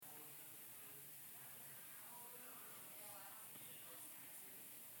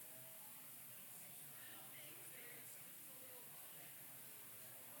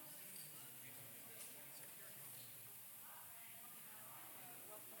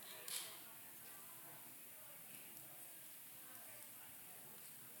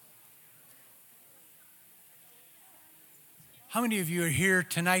How many of you are here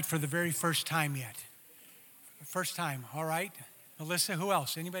tonight for the very first time yet? First time, all right. Melissa, who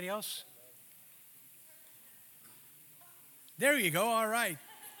else? Anybody else? There you go, all right.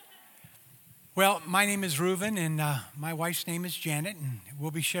 Well, my name is Reuven, and my wife's name is Janet, and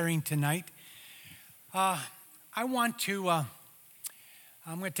we'll be sharing tonight. I'm going to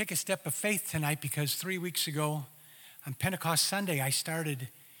take a step of faith tonight because 3 weeks ago on Pentecost Sunday, I started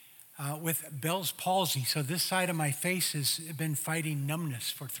with Bell's palsy. So this side of my face has been fighting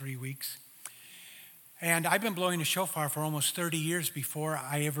numbness for 3 weeks. And I've been blowing a shofar for almost 30 years before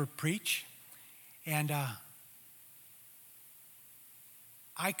I ever preach. And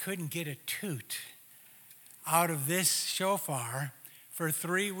I couldn't get a toot out of this shofar for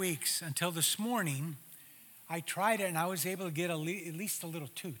 3 weeks until this morning. I tried it and I was able to get at least a little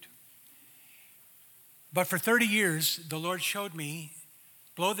toot. But for 30 years, the Lord showed me,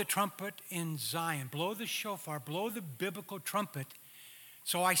 blow the trumpet in Zion, blow the shofar, blow the biblical trumpet.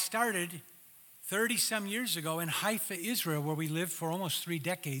 So I started 30-some years ago in Haifa, Israel, where we lived for almost 3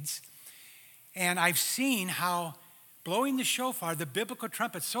 decades. And I've seen how blowing the shofar, the biblical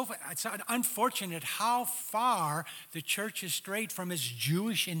trumpet, it's unfortunate how far the church has strayed from its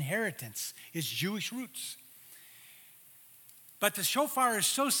Jewish inheritance, its Jewish roots. But the shofar is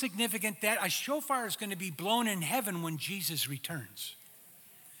so significant that a shofar is going to be blown in heaven when Jesus returns.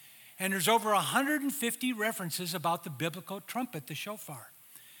 And there's over 150 references about the biblical trumpet, the shofar.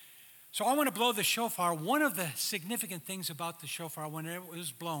 So I want to blow the shofar. One of the significant things about the shofar when it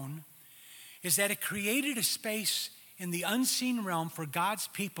was blown is that it created a space in the unseen realm for God's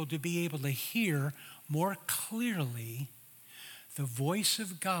people to be able to hear more clearly the voice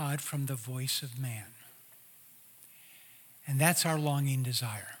of God from the voice of man. And that's our longing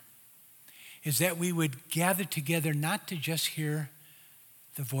desire, is that we would gather together not to just hear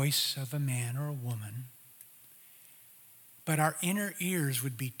the voice of a man or a woman, but our inner ears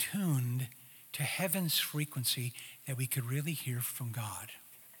would be tuned to heaven's frequency that we could really hear from God.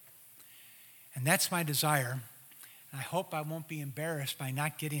 And that's my desire. And I hope I won't be embarrassed by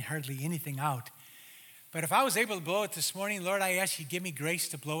not getting hardly anything out. But if I was able to blow it this morning, Lord, I ask you to give me grace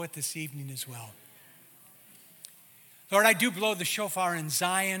to blow it this evening as well. Lord, I do blow the shofar in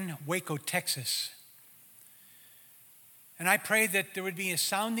Zion, Waco, Texas. And I pray that there would be a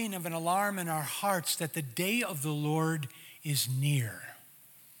sounding of an alarm in our hearts that the day of the Lord is near.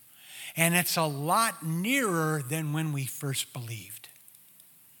 And it's a lot nearer than when we first believed.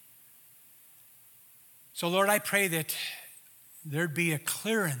 So, Lord, I pray that there'd be a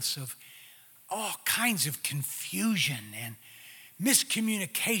clearance of all kinds of confusion and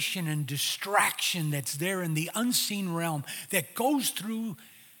miscommunication and distraction that's there in the unseen realm that goes through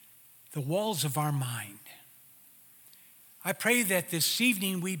the walls of our mind. I pray that this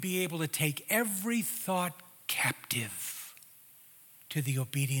evening we be able to take every thought captive to the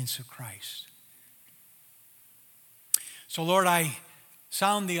obedience of Christ. So, Lord, I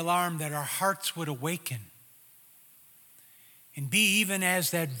sound the alarm that our hearts would awaken and be even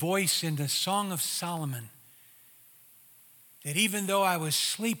as that voice in the Song of Solomon, that even though I was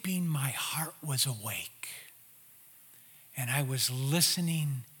sleeping, my heart was awake, and I was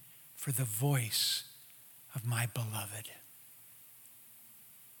listening for the voice of my beloved.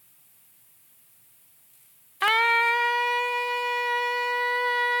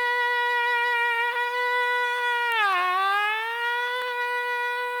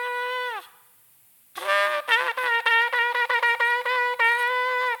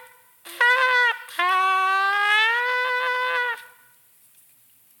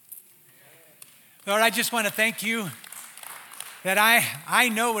 Lord, I just want to thank you that I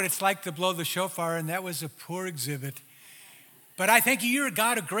know what it's like to blow the shofar, and that was a poor exhibit. But I thank you, you're a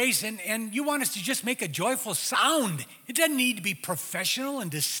God of grace, and you want us to just make a joyful sound. It doesn't need to be professional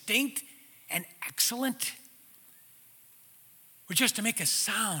and distinct and excellent. We're just to make a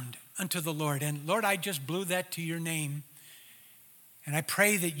sound unto the Lord. And Lord, I just blew that to your name. And I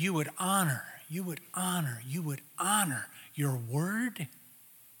pray that you would honor your word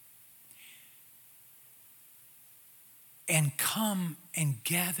and come and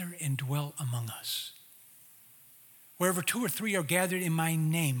gather and dwell among us. Wherever 2 or 3 are gathered in my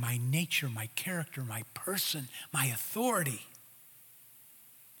name, my nature, my character, my person, my authority,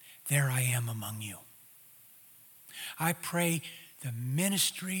 there I am among you. I pray the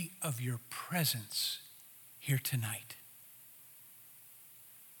ministry of your presence here tonight.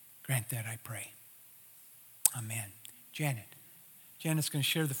 Grant that, I pray. Amen. Janet's going to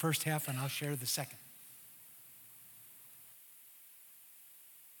share the first half, and I'll share the second.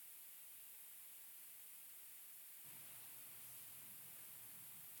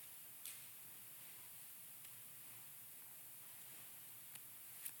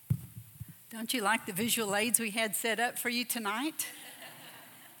 Don't you like the visual aids we had set up for you tonight?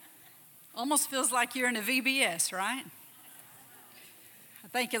 Almost feels like you're in a VBS, right? I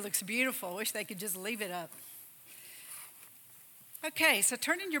think it looks beautiful. Wish they could just leave it up. Okay, so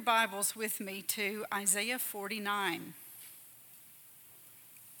turn in your Bibles with me to Isaiah 49.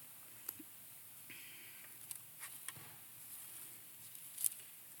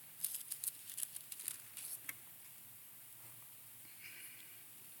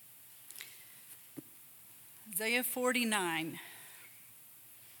 Isaiah 49.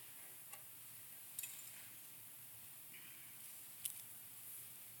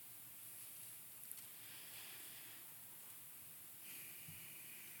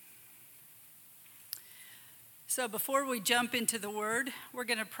 So before we jump into the word, we're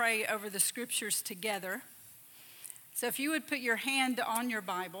going to pray over the scriptures together. So if you would put your hand on your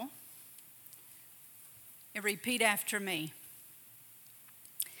Bible and repeat after me.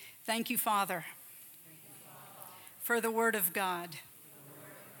 Thank you, Father, for the word of God.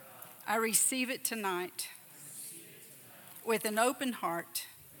 I receive it tonight with an open heart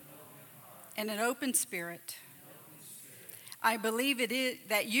and an open spirit. I believe it is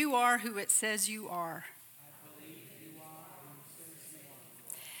that you are who it says you are.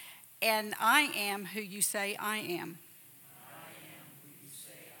 And I am who you say I am.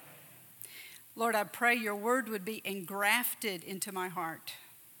 Lord, I pray your word would be engrafted into my heart.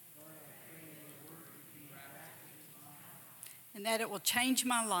 And that it will change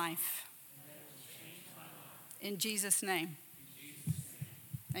my life. In Jesus' name.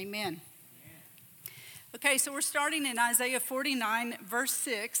 Amen. Okay, so we're starting in Isaiah 49, verse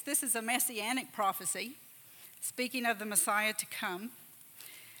 6. This is a messianic prophecy, speaking of the Messiah to come.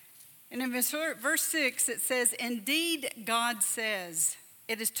 And in verse 6, it says, "Indeed, God says,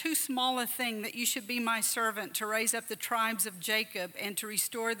 it is too small a thing that you should be my servant to raise up the tribes of Jacob and to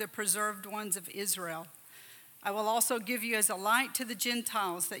restore the preserved ones of Israel. I will also give you as a light to the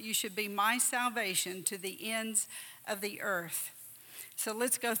Gentiles, that you should be my salvation to the ends of the earth." So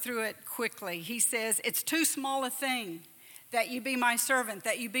let's go through it quickly. He says, it's too small a thing that you be my servant,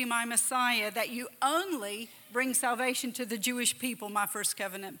 that you be my Messiah, that you only bring salvation to the Jewish people, my first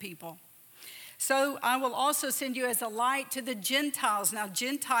covenant people. So I will also send you as a light to the Gentiles. Now,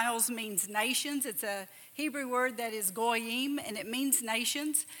 Gentiles means nations. It's a Hebrew word that is goyim, and it means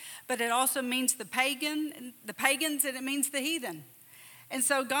nations, but it also means the pagans, and it means the heathen. And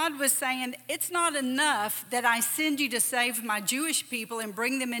so God was saying, it's not enough that I send you to save my Jewish people and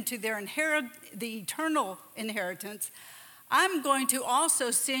bring them into their the eternal inheritance. I'm going to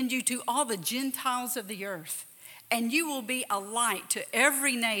also send you to all the Gentiles of the earth, and you will be a light to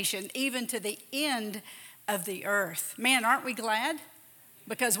every nation, even to the end of the earth. Man, aren't we glad?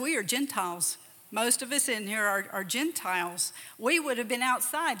 Because we are Gentiles. Most of us in here are Gentiles. We would have been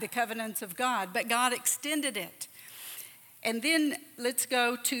outside the covenants of God, but God extended it. And then let's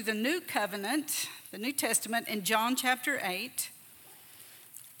go to the New Covenant, the New Testament, in John chapter 8.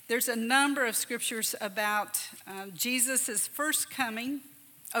 There's a number of scriptures about Jesus' first coming,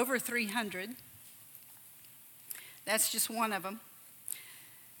 over 300. That's just one of them.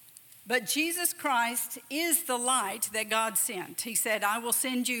 But Jesus Christ is the light that God sent. He said, I will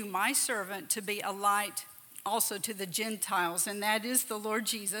send you my servant to be a light also to the Gentiles, and that is the Lord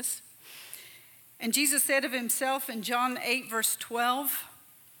Jesus. And Jesus said of himself in John 8, verse 12,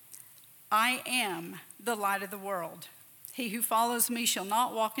 I am the light of the world. He who follows me shall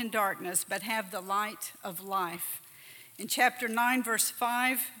not walk in darkness, but have the light of life. In chapter 9, verse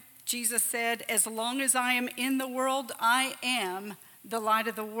 5, Jesus said, as long as I am in the world, I am the light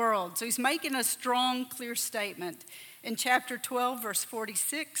of the world. So he's making a strong, clear statement. In chapter 12, verse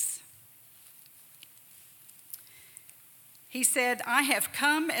 46, he said, I have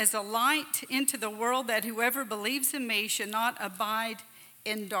come as a light into the world, that whoever believes in me should not abide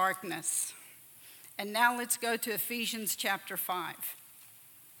in darkness. And now let's go to Ephesians chapter 5.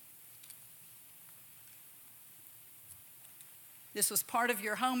 This was part of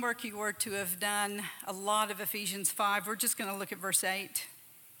your homework. You were to have done a lot of Ephesians 5. We're just going to look at verse 8.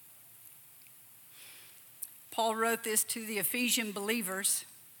 Paul wrote this to the Ephesian believers.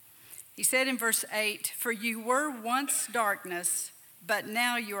 He said in verse 8, for you were once darkness, but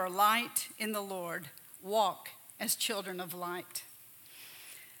now you are light in the Lord. Walk as children of light.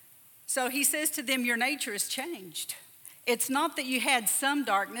 So he says to them, your nature has changed. It's not that you had some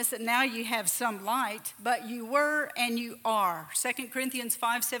darkness and now you have some light, but you were and you are. 2 Corinthians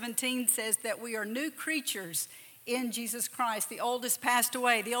 5:17 says that we are new creatures in Jesus Christ. The old is passed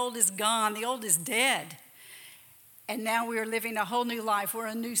away, the old is gone, the old is dead. And now we are living a whole new life. We're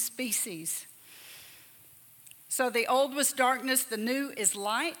a new species. So the old was darkness, the new is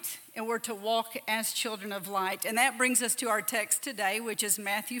light, and we're to walk as children of light. And that brings us to our text today, which is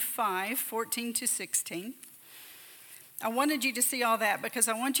Matthew 5:14-16. I wanted you to see all that because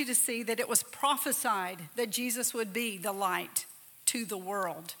I want you to see that it was prophesied that Jesus would be the light to the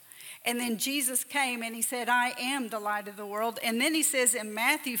world. And then Jesus came and he said, I am the light of the world. And then he says in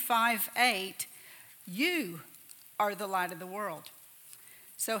Matthew 5:8, you are the light of the world.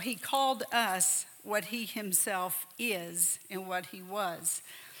 So he called us what he himself is and what he was.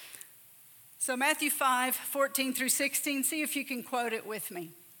 So Matthew 5:14-16, see if you can quote it with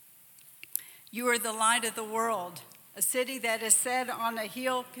me. You are the light of the world. A city that is set on a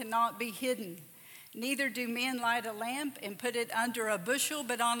hill cannot be hidden. Neither do men light a lamp and put it under a bushel,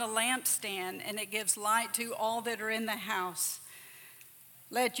 but on a lampstand, and it gives light to all that are in the house.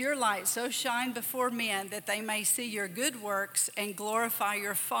 Let your light so shine before men that they may see your good works and glorify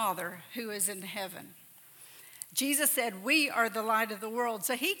your Father who is in heaven. Jesus said, we are the light of the world.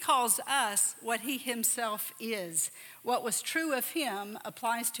 So he calls us what he himself is. What was true of him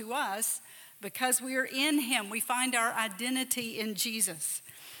applies to us because we are in him. We find our identity in Jesus.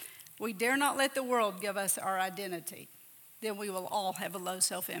 We dare not let the world give us our identity. Then we will all have a low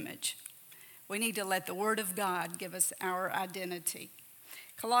self-image. We need to let the Word of God give us our identity.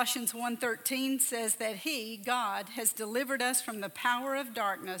 Colossians 1:13 says that he, God, has delivered us from the power of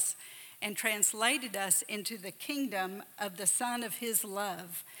darkness and translated us into the kingdom of the Son of his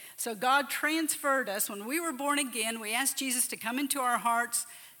love. So God transferred us. When we were born again, we asked Jesus to come into our hearts,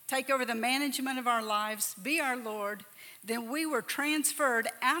 take over the management of our lives, be our Lord. Then we were transferred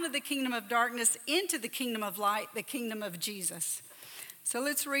out of the kingdom of darkness into the kingdom of light, the kingdom of Jesus. So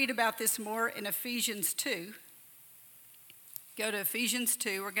let's read about this more in Ephesians 2. Go to Ephesians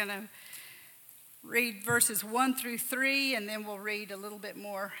 2. We're going to read verses 1-3, and then we'll read a little bit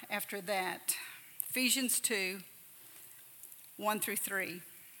more after that. Ephesians 2, 1-3.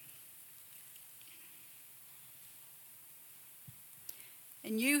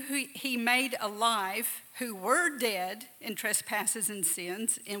 And you who he made alive, who were dead in trespasses and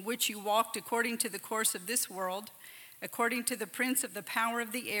sins, in which you walked according to the course of this world, according to the prince of the power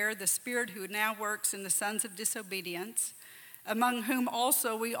of the air, the spirit who now works in the sons of disobedience, among whom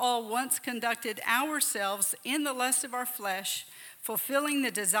also we all once conducted ourselves in the lust of our flesh, fulfilling the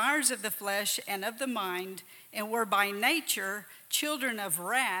desires of the flesh and of the mind, and were by nature children of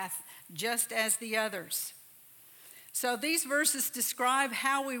wrath, just as the others. So these verses describe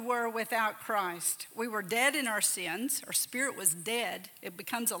how we were without Christ. We were dead in our sins. Our spirit was dead. It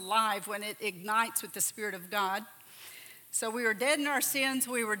becomes alive when it ignites with the Spirit of God. So we were dead in our sins,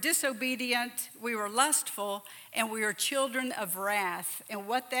 we were disobedient, we were lustful, and we were children of wrath. And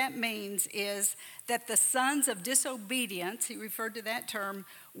what that means is that the sons of disobedience, he referred to that term,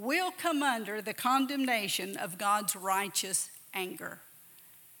 will come under the condemnation of God's righteous anger.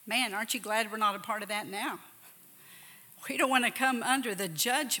 Man, aren't you glad we're not a part of that now? We don't want to come under the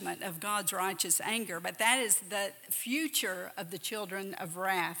judgment of God's righteous anger, but that is the future of the children of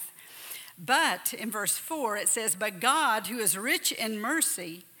wrath. But in verse 4, it says, but God, who is rich in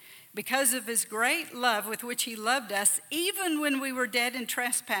mercy, because of his great love with which he loved us, even when we were dead in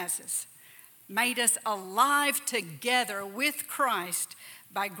trespasses, made us alive together with Christ.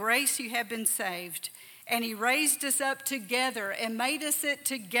 By grace you have been saved. And he raised us up together and made us sit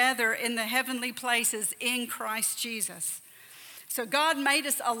together in the heavenly places in Christ Jesus. So God made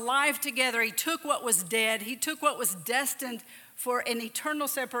us alive together. He took what was dead. He took what was destined for an eternal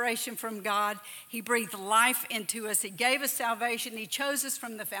separation from God. He breathed life into us. He gave us salvation. He chose us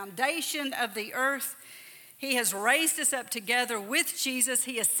from the foundation of the earth. He has raised us up together with Jesus.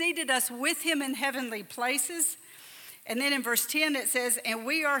 He has seated us with him in heavenly places. And then in verse 10 it says, and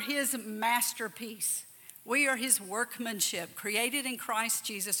we are his masterpiece. We are his workmanship, created in Christ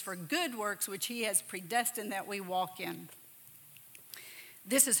Jesus for good works, which he has predestined that we walk in.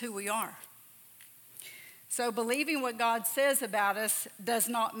 This is who we are. So believing what God says about us does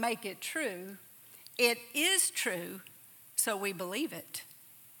not make it true. It is true, so we believe it.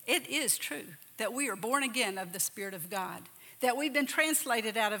 It is true that we are born again of the Spirit of God, that we've been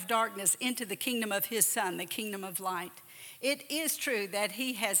translated out of darkness into the kingdom of his Son, the kingdom of light. It is true that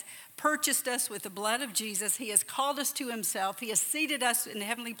he has purchased us with the blood of Jesus. He has called us to himself. He has seated us in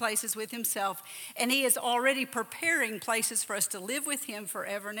heavenly places with himself. And he is already preparing places for us to live with him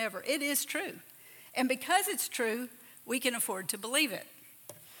forever and ever. It is true. And because it's true, we can afford to believe it.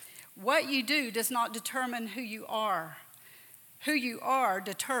 What you do does not determine who you are. Who you are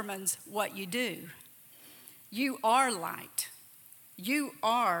determines what you do. You are light. You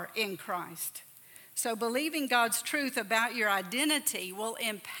are in Christ. So believing God's truth about your identity will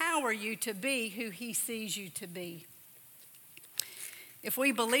empower you to be who he sees you to be. If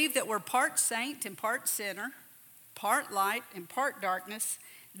we believe that we're part saint and part sinner, part light and part darkness,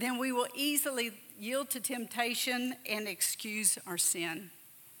 then we will easily yield to temptation and excuse our sin.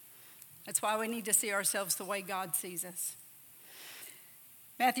 That's why we need to see ourselves the way God sees us.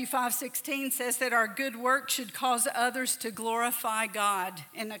 Matthew 5:16 says that our good work should cause others to glorify God.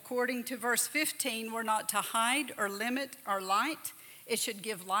 And according to verse 15, we're not to hide or limit our light. It should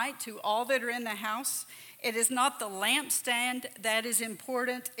give light to all that are in the house. It is not the lampstand that is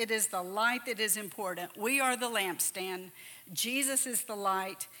important. It is the light that is important. We are the lampstand. Jesus is the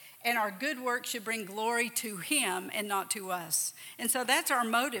light. And our good work should bring glory to him and not to us. And so that's our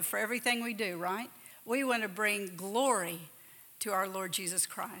motive for everything we do, right? We want to bring glory to our Lord Jesus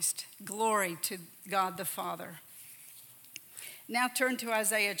Christ. Glory to God the Father. Now turn to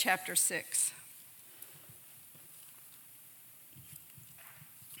Isaiah chapter 6.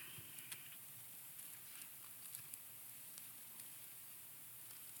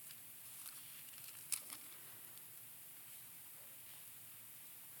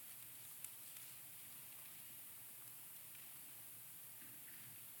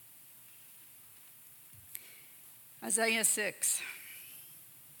 Isaiah 6.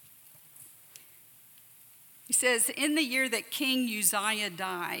 He says, in the year that King Uzziah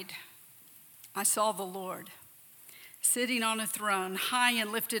died, I saw the Lord sitting on a throne, high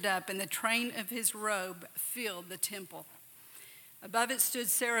and lifted up, and the train of his robe filled the temple. Above it stood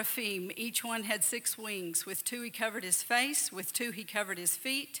seraphim. Each one had 6 wings. With 2 he covered his face, with 2 he covered his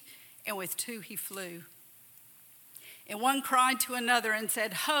feet, and with 2 he flew. And one cried to another and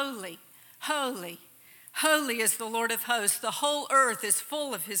said, Holy, holy, holy is the Lord of hosts. The whole earth is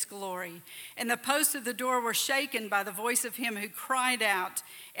full of his glory. And the posts of the door were shaken by the voice of him who cried out,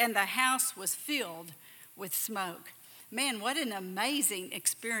 and the house was filled with smoke. Man, what an amazing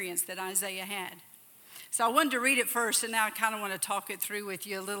experience that Isaiah had. So I wanted to read it first, and now I kind of want to talk it through with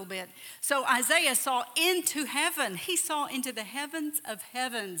you a little bit. So Isaiah saw into heaven. He saw into the heavens of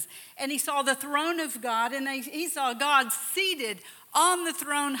heavens, and he saw the throne of God, and he saw God seated on the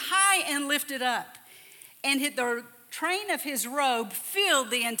throne, high and lifted up. And the train of his robe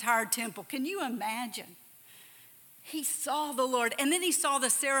filled the entire temple. Can you imagine? He saw the Lord. And then he saw the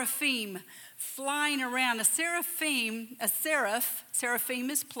seraphim flying around. Seraphim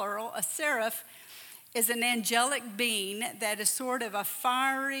is plural. A seraph is an angelic being that is sort of a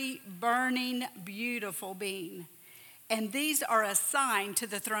fiery, burning, beautiful being. And these are assigned to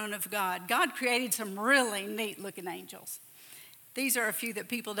the throne of God. God created some really neat looking angels. These are a few that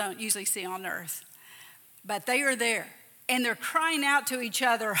people don't usually see on earth. But they are there, and they're crying out to each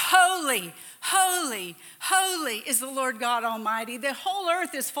other, Holy, holy, holy is the Lord God Almighty. The whole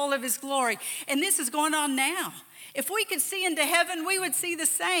earth is full of his glory, and this is going on now. If we could see into heaven, we would see the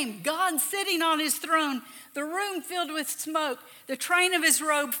same. God sitting on his throne, the room filled with smoke, the train of his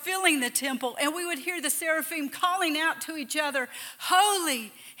robe filling the temple, and we would hear the seraphim calling out to each other,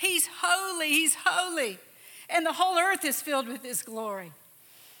 Holy, he's holy, he's holy. And the whole earth is filled with his glory.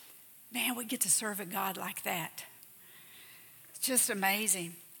 Man, we get to serve a God like that. It's just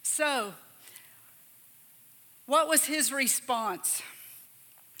amazing. So, what was his response?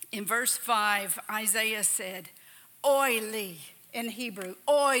 In verse 5, Isaiah said, Oi li, in Hebrew,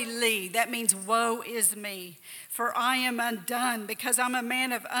 Oi li, that means woe is me, for I am undone, because I'm a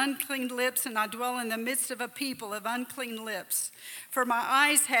man of unclean lips, and I dwell in the midst of a people of unclean lips. For my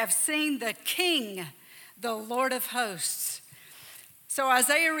eyes have seen the King, the Lord of hosts. So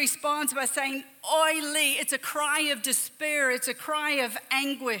Isaiah responds by saying, Oi li, it's a cry of despair, it's a cry of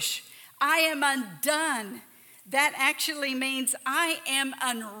anguish. I am undone. That actually means I am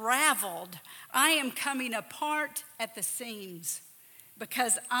unraveled. I am coming apart at the seams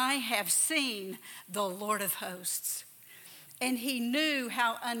because I have seen the Lord of hosts. And he knew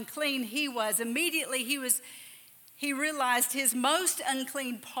how unclean he was. Immediately he realized his most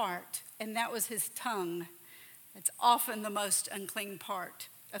unclean part, and that was his tongue. It's often the most unclean part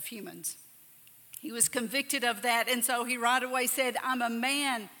of humans. He was convicted of that, and so he right away said, I'm a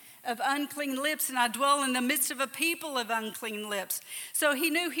man of unclean lips, and I dwell in the midst of a people of unclean lips. So he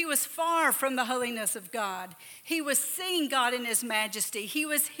knew he was far from the holiness of God. He was seeing God in his majesty. He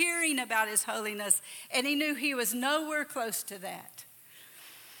was hearing about his holiness, and he knew he was nowhere close to that.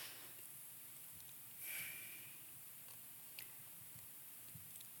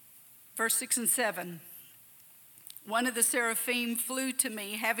 Verse 6 and 7. One of the seraphim flew to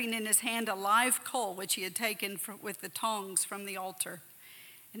me, having in his hand a live coal, which he had taken with the tongs from the altar.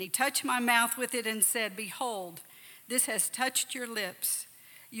 And he touched my mouth with it and said, Behold, this has touched your lips.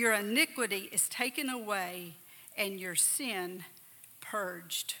 Your iniquity is taken away and your sin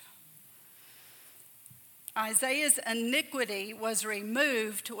purged. Isaiah's iniquity was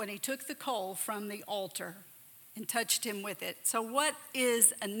removed when he took the coal from the altar and touched him with it. So what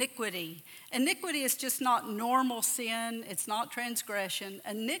is iniquity? Iniquity is just not normal sin. It's not transgression.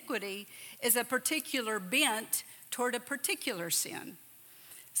 Iniquity is a particular bent toward a particular sin.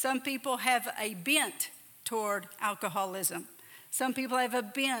 Some people have a bent toward alcoholism. Some people have a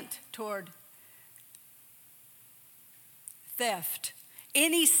bent toward theft.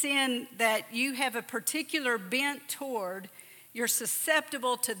 Any sin that you have a particular bent toward, you're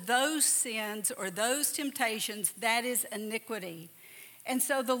susceptible to those sins or those temptations. That is iniquity. And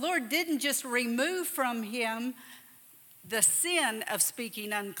so the Lord didn't just remove from him the sin of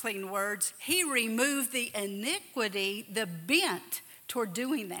speaking unclean words. He removed the iniquity, the bent toward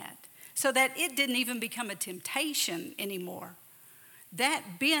doing that, so that it didn't even become a temptation anymore.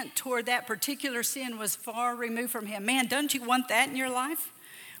 That bent toward that particular sin was far removed from him. Man, don't you want that in your life?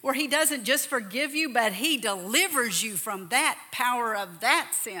 Where he doesn't just forgive you, but he delivers you from that power of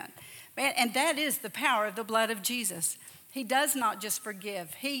that sin. Man, and that is the power of the blood of Jesus. He does not just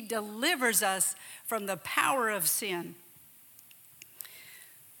forgive. He delivers us from the power of sin.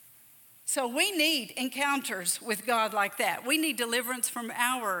 So we need encounters with God like that. We need deliverance from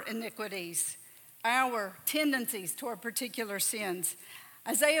our iniquities, our tendencies toward particular sins.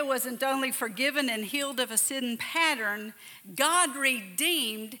 Isaiah wasn't only forgiven and healed of a sin pattern, God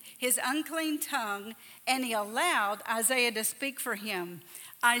redeemed his unclean tongue, and he allowed Isaiah to speak for him.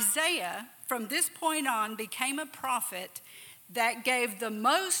 Isaiah, from this point on, became a prophet that gave the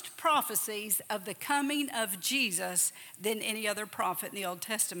most prophecies of the coming of Jesus than any other prophet in the Old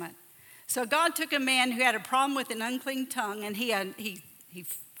Testament. So God took a man who had a problem with an unclean tongue, and he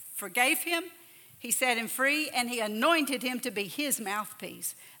forgave him. He set him free, and he anointed him to be his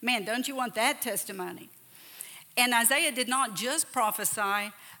mouthpiece. Man, don't you want that testimony? And Isaiah did not just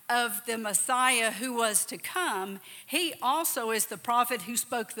prophesy of the Messiah who was to come. He also is the prophet who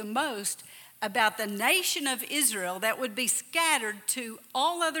spoke the most about the nation of Israel that would be scattered to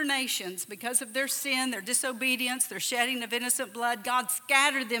all other nations because of their sin, their disobedience, their shedding of innocent blood. God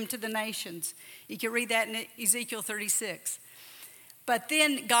scattered them to the nations. You can read that in Ezekiel 36. But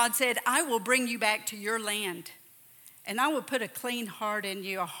then God said, I will bring you back to your land, and I will put a clean heart in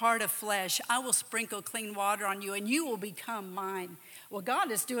you, a heart of flesh. I will sprinkle clean water on you, and you will become mine. Well,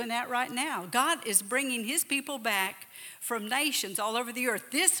 God is doing that right now. God is bringing his people back from nations all over the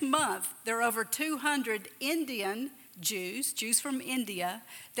earth. This month, there are over 200 Indian Jews from India,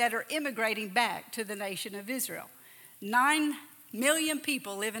 that are immigrating back to the nation of Israel. 9 million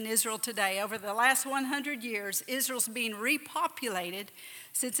people live in Israel today. Over the last 100 years, Israel's being repopulated.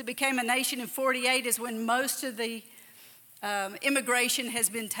 Since it became a nation in 48 is when most of the immigration has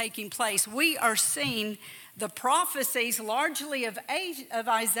been taking place. We are seeing the prophecies largely of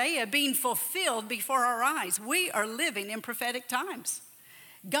Isaiah being fulfilled before our eyes. We are living in prophetic times.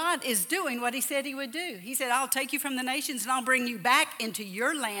 God is doing what he said he would do. He said, I'll take you from the nations and I'll bring you back into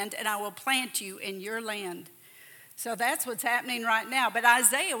your land, and I will plant you in your land. So that's what's happening right now. But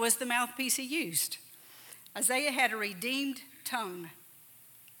Isaiah was the mouthpiece he used. Isaiah had a redeemed tongue.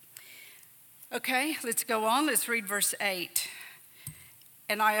 Okay, let's go on. Let's read verse 8.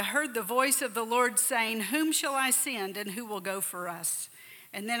 And I heard the voice of the Lord saying, whom shall I send, and who will go for us?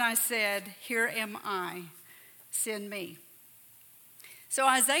 And then I said, here am I, send me. So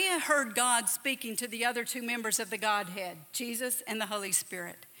Isaiah heard God speaking to the other two members of the Godhead, Jesus and the Holy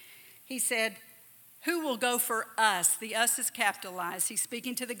Spirit. He said, who will go for us? The us is capitalized. He's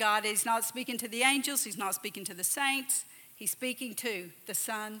speaking to the God. He's not speaking to the angels. He's not speaking to the saints. He's speaking to the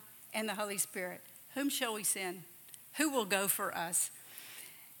Son and the Holy Spirit. Whom shall we send? Who will go for us?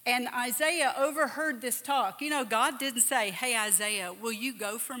 And Isaiah overheard this talk. You know, God didn't say, hey, Isaiah, will you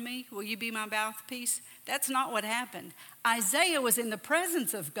go for me? Will you be my mouthpiece? That's not what happened. Isaiah was in the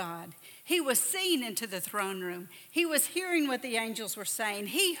presence of God. He was seeing into the throne room. He was hearing what the angels were saying.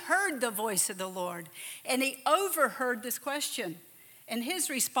 He heard the voice of the Lord, and he overheard this question. And his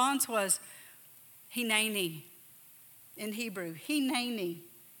response was, Hineni, in Hebrew, Hineni,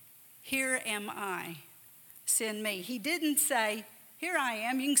 here am I, send me. He didn't say, here I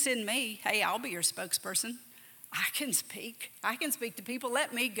am, you can send me. Hey, I'll be your spokesperson. I can speak to people,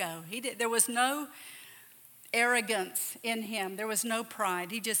 let me go. There was no arrogance in him. There was no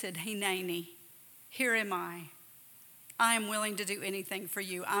pride. He just said, Hineni, here am I. I am willing to do anything for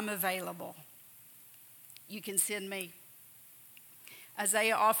you. I'm available. You can send me.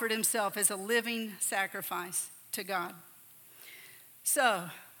 Isaiah offered himself as a living sacrifice to God. So,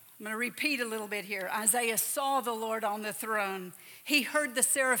 I'm going to repeat a little bit here. Isaiah saw the Lord on the throne. He heard the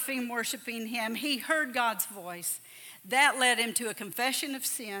seraphim worshiping him. He heard God's voice. That led him to a confession of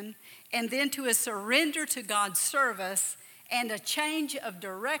sin and then to a surrender to God's service and a change of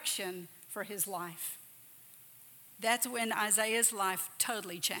direction for his life. That's when Isaiah's life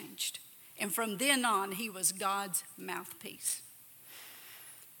totally changed. And from then on, he was God's mouthpiece.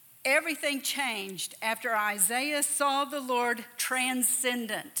 Everything changed after Isaiah saw the Lord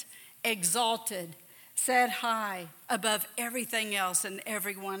transcendent, exalted, set high above everything else and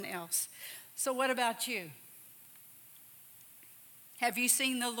everyone else. So what about you? Have you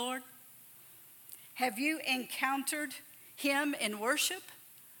seen the Lord? Have you encountered him in worship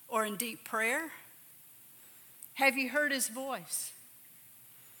or in deep prayer? Have you heard his voice?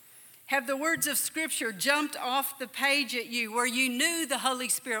 Have the words of Scripture jumped off the page at you where you knew the Holy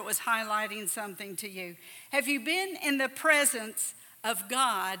Spirit was highlighting something to you? Have you been in the presence of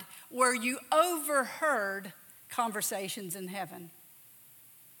God where you overheard conversations in heaven?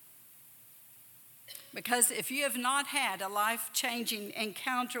 Because if you have not had a life-changing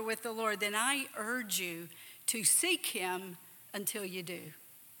encounter with the Lord, then I urge you to seek him until you do.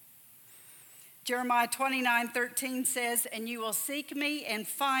 Jeremiah 29:13 says, "And you will seek me and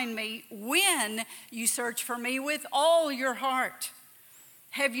find me when you search for me with all your heart."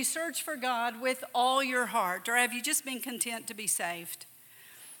 Have you searched for God with all your heart? Or have you just been content to be saved?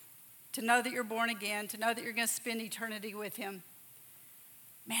 To know that you're born again, to know that you're going to spend eternity with him.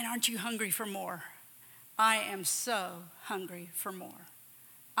 Man, aren't you hungry for more? I am so hungry for more.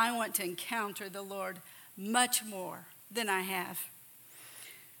 I want to encounter the Lord much more than I have.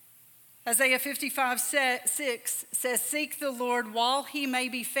 Isaiah 55:6 says, "Seek the Lord while he may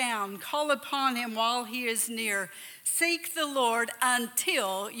be found. Call upon him while he is near. Seek the Lord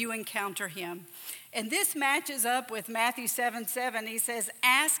until you encounter him." And this matches up with Matthew 7:7. He says,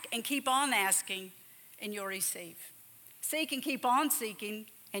 "Ask and keep on asking, and you'll receive. Seek and keep on seeking,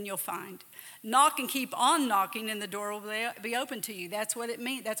 and you'll find. Knock and keep on knocking, and the door will be open to you." That's what it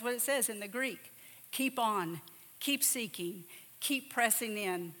means. That's what it says in the Greek. Keep on, keep seeking, keep pressing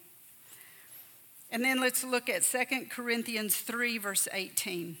in. And then let's look at 2 Corinthians 3, verse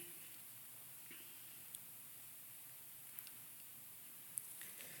 18.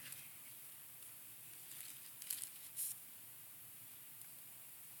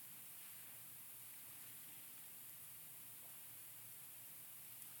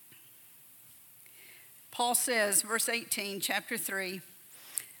 Paul says, verse 18, chapter 3,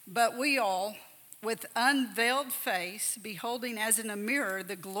 "But we all, with unveiled face, beholding as in a mirror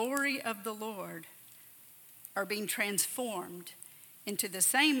the glory of the Lord, are being transformed into the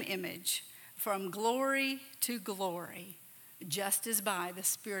same image from glory to glory, just as by the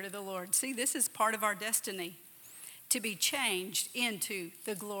Spirit of the Lord." See, this is part of our destiny, to be changed into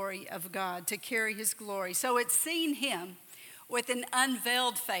the glory of God, to carry his glory. So it's seeing him with an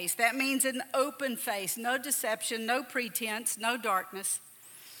unveiled face. That means an open face, no deception, no pretense, no darkness.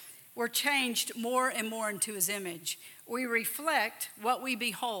 We're changed more and more into his image. We reflect what we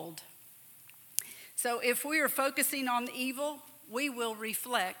behold. So if we are focusing on evil, we will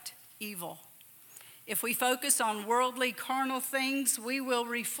reflect evil. If we focus on worldly, carnal things, we will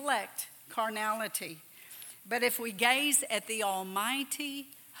reflect carnality. But if we gaze at the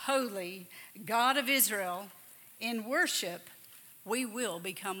almighty, holy God of Israel in worship, we will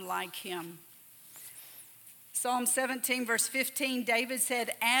become like him. Psalm 17, verse 15, David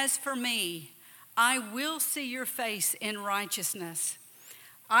said, "As for me, I will see your face in righteousness.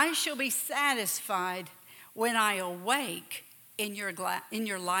 I shall be satisfied when I awake in your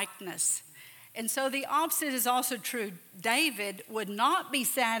likeness." And so the opposite is also true. David would not be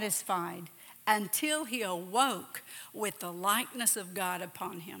satisfied until he awoke with the likeness of God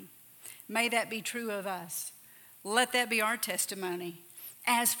upon him. May that be true of us. Let that be our testimony.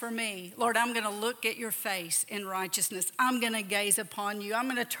 As for me, Lord, I'm going to look at your face in righteousness. I'm going to gaze upon you. I'm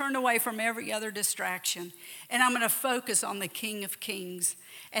going to turn away from every other distraction. And I'm going to focus on the King of Kings.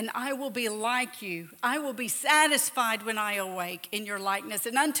 And I will be like you. I will be satisfied when I awake in your likeness.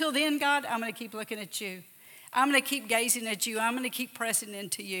 And until then, God, I'm going to keep looking at you. I'm going to keep gazing at you. I'm going to keep pressing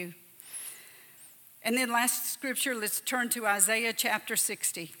into you. And then last scripture, let's turn to Isaiah chapter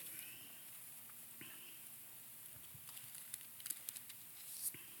 60.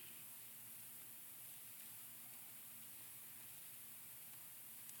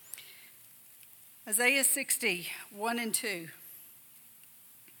 Isaiah 60, 1 and 2.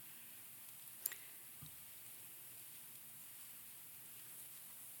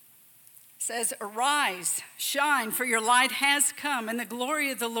 Says, "Arise, shine, for your light has come, and the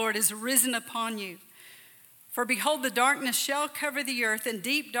glory of the Lord is risen upon you. For behold, the darkness shall cover the earth, and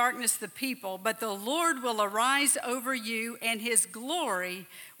deep darkness the people, but the Lord will arise over you, and his glory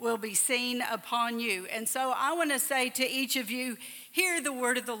will be seen upon you. And so I want to say to each of you, hear the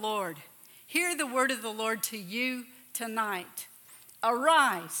word of the Lord. Hear the word of the Lord to you tonight.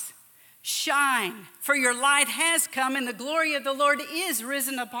 Arise, shine, for your light has come, and the glory of the Lord is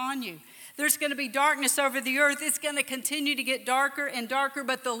risen upon you. There's going to be darkness over the earth. It's going to continue to get darker and darker,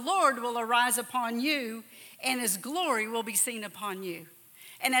 but the Lord will arise upon you, and his glory will be seen upon you.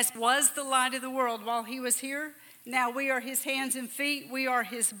 And as was the light of the world while he was here, now we are his hands and feet. We are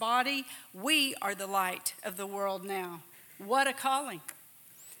his body. We are the light of the world now. What a calling.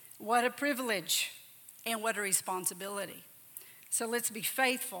 What a privilege. And what a responsibility. So let's be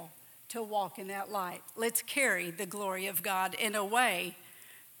faithful to walk in that light. Let's carry the glory of God in a way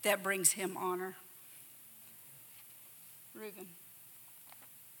that brings him honor. Reuben.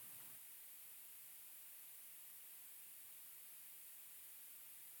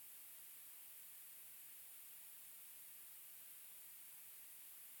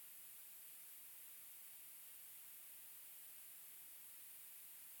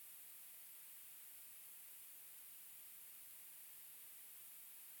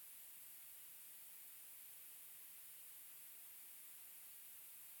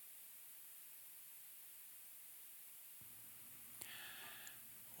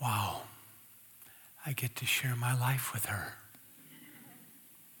 Wow, I get to share my life with her.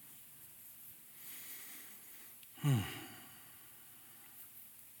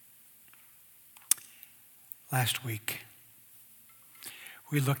 Last week,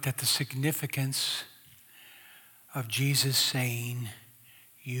 we looked at the significance of Jesus saying,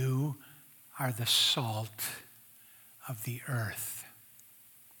 "You are the salt of the earth."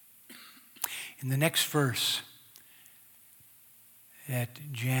 In the next verse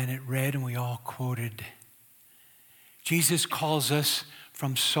that Janet read and we all quoted, Jesus calls us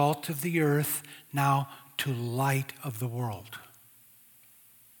from salt of the earth now to light of the world.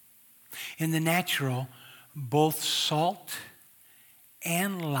 In the natural, both salt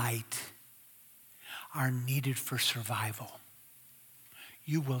and light are needed for survival.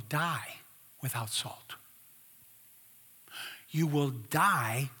 You will die without salt. You will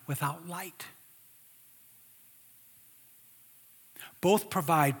die without light. Both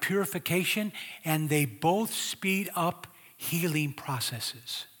provide purification, and they both speed up healing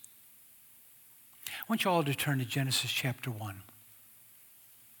processes. I want you all to turn to Genesis chapter 1.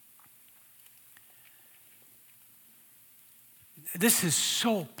 This is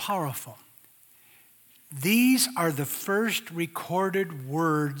so powerful. These are the first recorded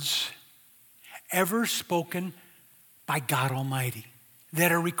words ever spoken by God Almighty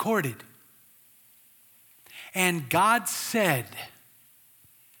that are recorded. And God said,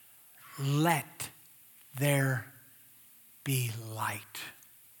 "Let there be light."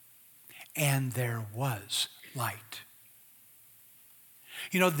 And there was light.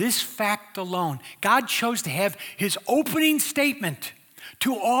 You know, this fact alone, God chose to have his opening statement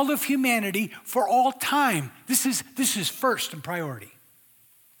to all of humanity for all time. This is first in priority.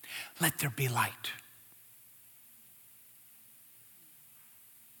 Let there be light.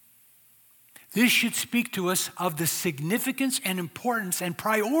 This should speak to us of the significance and importance and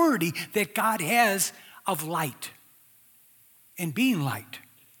priority that God has of light and being light.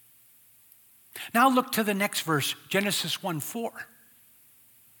 Now look to the next verse, Genesis 1:4.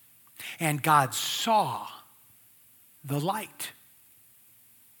 And God saw the light,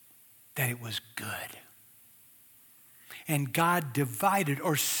 that it was good. And God divided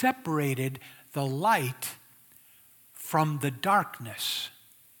or separated the light from the darkness.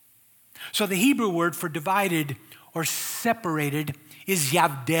 So the Hebrew word for divided or separated is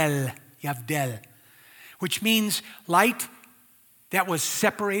yavdel, which means light that was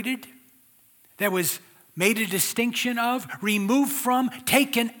separated, that was made a distinction of, removed from,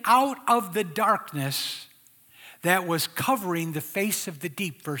 taken out of the darkness that was covering the face of the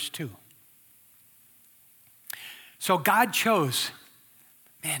deep, verse 2. So God chose,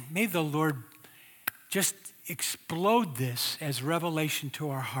 may the Lord just explode this as revelation to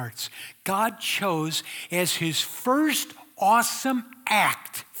our hearts. God chose as his first awesome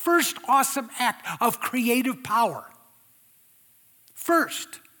act of creative power,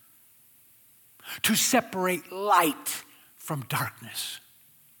 first, to separate light from darkness.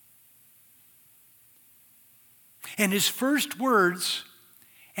 And his first words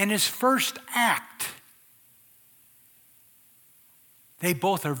and his first act, they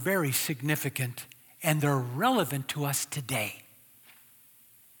both are very significant and they're relevant to us today.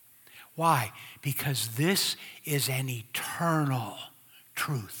 Why? Because this is an eternal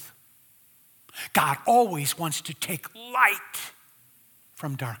truth. God always wants to take light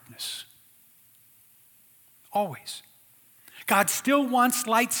from darkness. Always. God still wants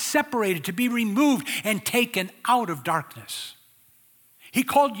light separated, to be removed and taken out of darkness. He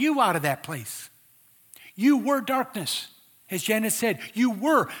called you out of that place. You were darkness. As Janet said, you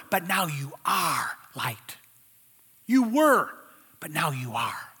were, but now you are light. You were, but now you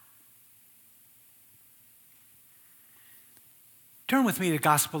are. Turn with me to the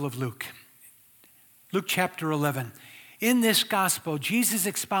Gospel of Luke. Luke chapter 11. In this gospel, Jesus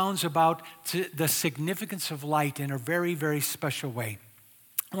expounds about the significance of light in a very, very special way.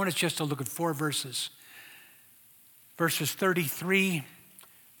 I want us just to look at 4 verses. Verses 33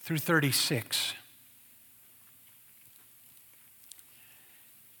 through 36.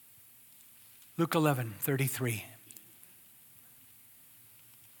 Luke 11:33.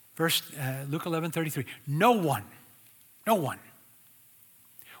 Luke 11:33. No one,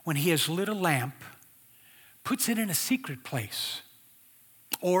 when he has lit a lamp, puts it in a secret place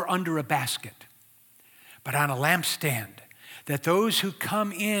or under a basket, but on a lampstand, that those who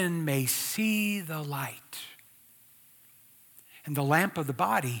come in may see the light. And the lamp of the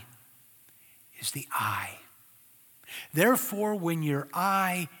body is the eye. Therefore, when your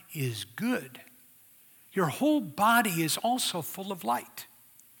eye is good, your whole body is also full of light.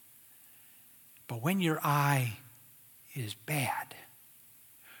 But when your eye is bad,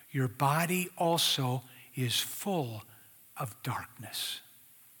 your body also is full of darkness.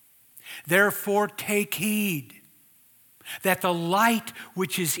 Therefore, take heed that the light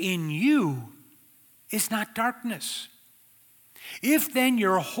which is in you is not darkness. If then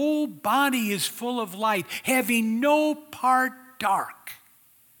your whole body is full of light, having no part dark,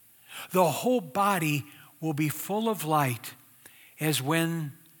 the whole body will be full of light as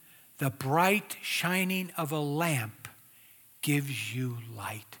when the bright shining of a lamp gives you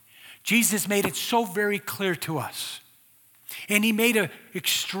light. Jesus made it so very clear to us. And he made an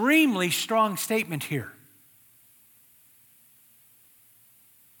extremely strong statement here.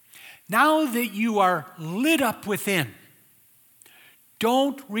 Now that you are lit up within,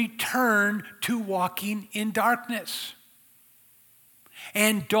 don't return to walking in darkness.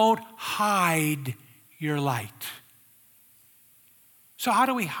 And don't hide your light. So how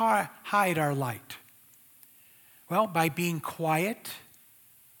do we hide our light? Well, by being quiet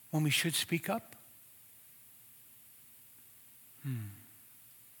when we should speak up.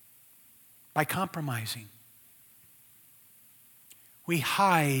 By compromising. We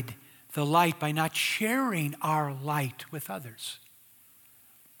hide the light by not sharing our light with others.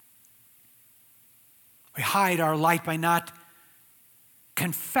 We hide our light by not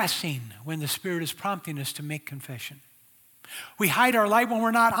confessing when the Spirit is prompting us to make confession. We hide our light when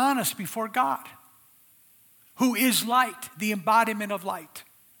we're not honest before God, who is light, the embodiment of light.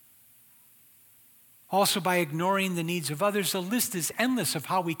 Also, by ignoring the needs of others. The list is endless of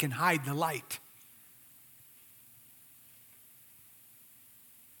how we can hide the light.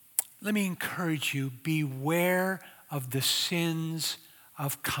 Let me encourage you, beware of the sins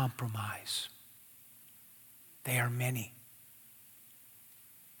of compromise. They are many.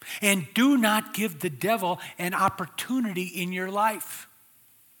 And do not give the devil an opportunity in your life.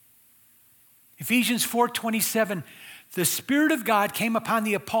 Ephesians 4:27, the Spirit of God came upon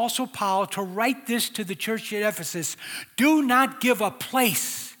the Apostle Paul to write this to the church at Ephesus. Do not give a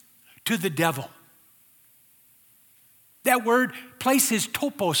place to the devil. That word place is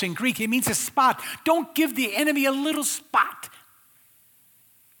topos in Greek. It means a spot. Don't give the enemy a little spot.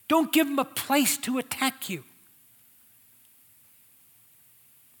 Don't give him a place to attack you.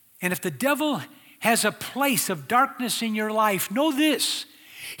 And if the devil has a place of darkness in your life, know this: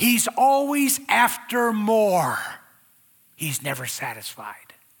 he's always after more. He's never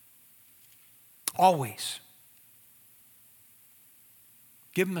satisfied. Always.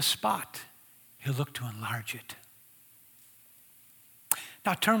 Give him a spot. He'll look to enlarge it.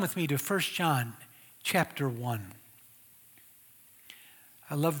 Now turn with me to 1 John chapter 1.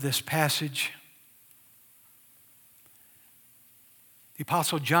 I love this passage. The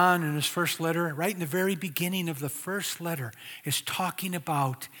Apostle John in his first letter, right in the very beginning of the first letter, is talking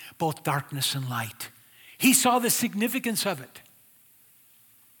about both darkness and light. He saw the significance of it.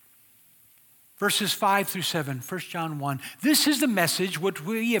 Verses 5 through 7, 1 John 1. This is the message which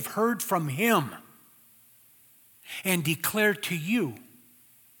we have heard from him and declare to you,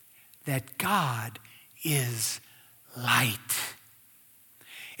 that God is light.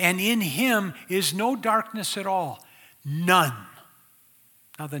 And in him is no darkness at all. None.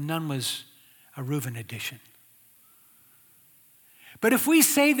 Now the none was a Reuben addition. But if we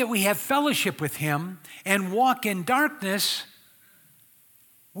say that we have fellowship with him and walk in darkness,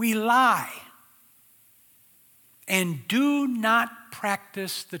 we lie and do not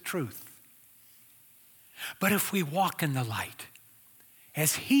practice the truth. But if we walk in the light,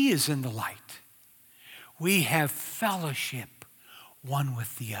 as he is in the light, we have fellowship one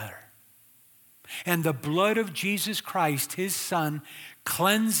with the other. And the blood of Jesus Christ, his Son,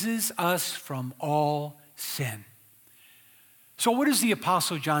 cleanses us from all sin. So what is the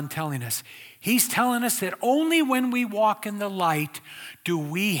Apostle John telling us? He's telling us that only when we walk in the light do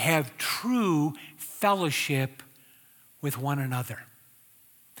we have true fellowship with one another.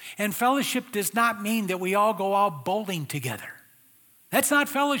 And fellowship does not mean that we all go out bowling together. That's not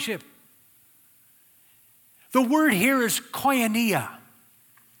fellowship. The word here is koinonia,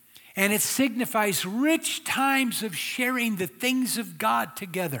 and it signifies rich times of sharing the things of God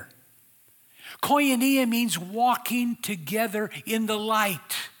together. Koinonia means walking together in the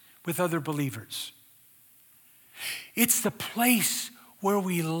light with other believers. It's the place where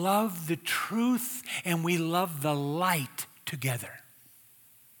we love the truth and we love the light together.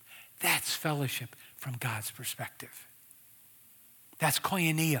 That's fellowship from God's perspective. That's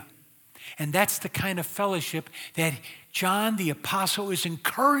koinonia. And that's the kind of fellowship that John the Apostle is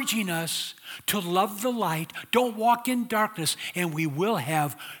encouraging us to love the light, don't walk in darkness, and we will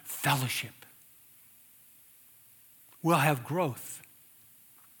have fellowship. We'll have growth.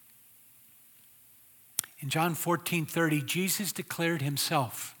 In John 14:30, Jesus declared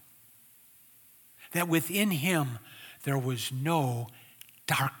himself that within him there was no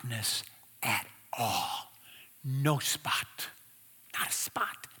darkness at all. No spot.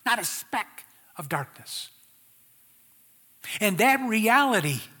 Not a speck of darkness. And that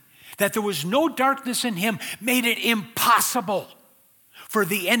reality, that there was no darkness in him, made it impossible for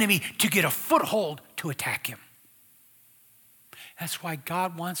the enemy to get a foothold to attack him. That's why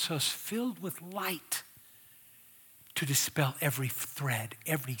God wants us filled with light to dispel every thread,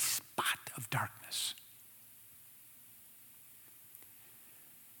 every spot of darkness.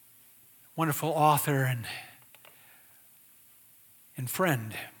 Wonderful author and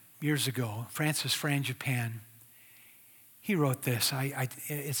friend years ago, Francis Frangipane, he wrote this.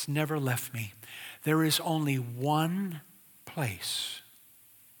 It's never left me. There is only one place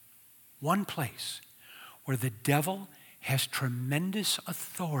where the devil has tremendous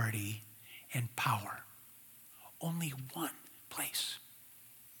authority and power. Only one place.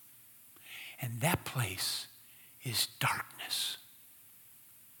 And that place is darkness.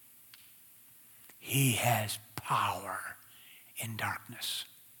 He has power in darkness.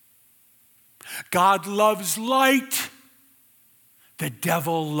 God loves light. The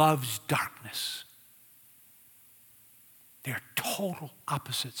devil loves darkness. They're total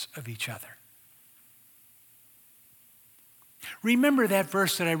opposites of each other. Remember that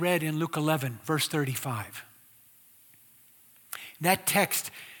verse that I read in Luke 11, verse 35. That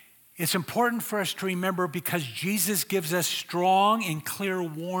text, it's important for us to remember because Jesus gives us strong and clear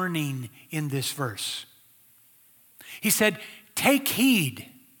warning in this verse. He said, take heed.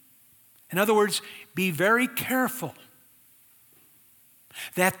 In other words, be very careful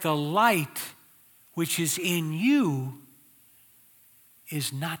that the light which is in you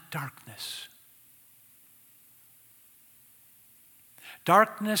is not darkness.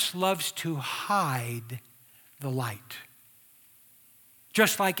 Darkness loves to hide the light.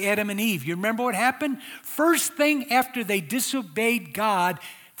 Just like Adam and Eve. You remember what happened? First thing after they disobeyed God,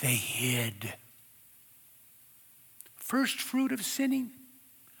 they hid. First fruit of sinning,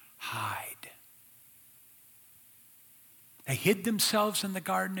 hide. They hid themselves in the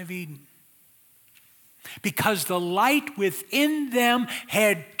Garden of Eden because the light within them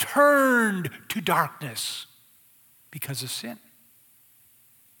had turned to darkness because of sin.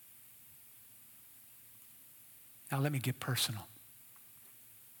 Now let me get personal.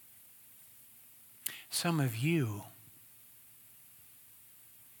 Some of you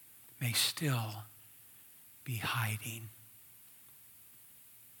may still be hiding.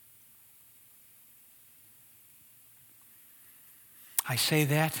 I say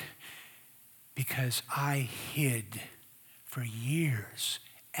that because I hid for years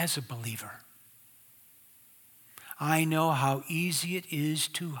as a believer. I know how easy it is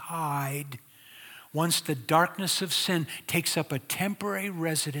to hide once the darkness of sin takes up a temporary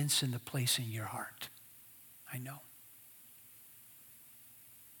residence in the place in your heart. I know.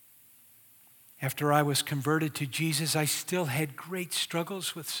 After I was converted to Jesus, I still had great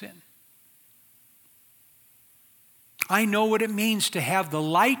struggles with sin. I know what it means to have the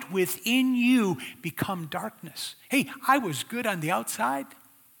light within you become darkness. Hey, I was good on the outside,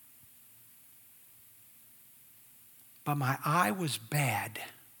 but my eye was bad.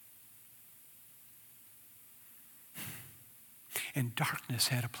 And darkness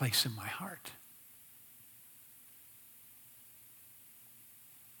had a place in my heart.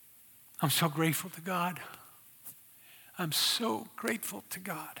 I'm so grateful to God. I'm so grateful to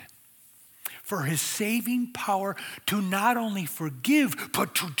God for his saving power to not only forgive,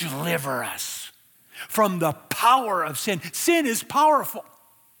 but to deliver us from the power of sin. Sin is powerful.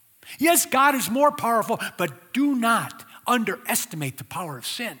 Yes, God is more powerful, but do not underestimate the power of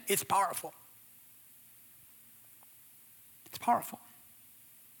sin. It's powerful. It's powerful.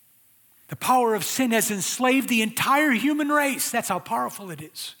 The power of sin has enslaved the entire human race. That's how powerful it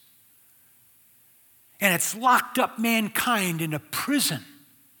is. And it's locked up mankind in a prison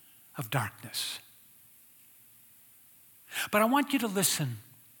of darkness. But I want you to listen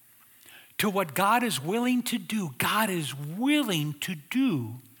to what God is willing to do. God is willing to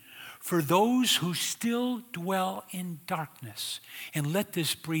do for those who still dwell in darkness. And let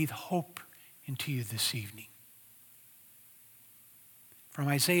this breathe hope into you this evening. From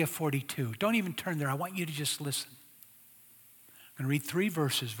Isaiah 42. Don't even turn there. I want you to just listen. I'm going to read 3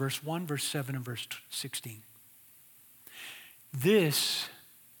 verses, verse 1, verse 7, and verse 16. This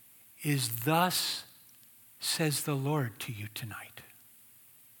is thus says the Lord to you tonight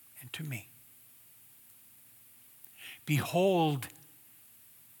and to me. Behold,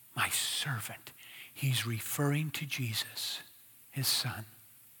 my servant. He's referring to Jesus, his son,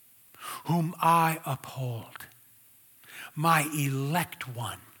 whom I uphold, my elect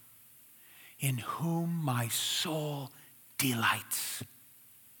one, in whom my soul delights.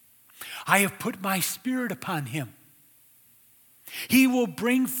 I have put my spirit upon him. He will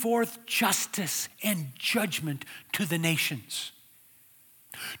bring forth justice and judgment to the nations,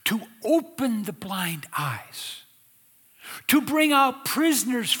 to open the blind eyes, to bring out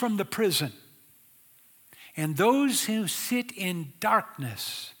prisoners from the prison, and those who sit in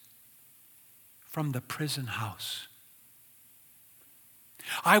darkness from the prison house.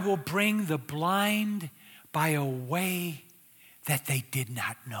 I will bring the blind by a way that they did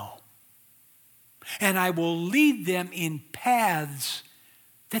not know, and I will lead them in paths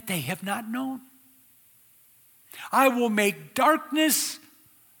that they have not known. I will make darkness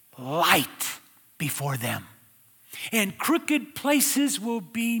light before them, and crooked places will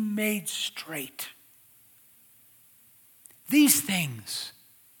be made straight. These things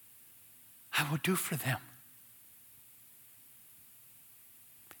I will do for them,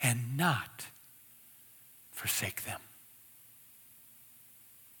 and not forsake them.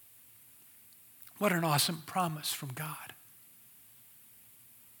 What an awesome promise from God.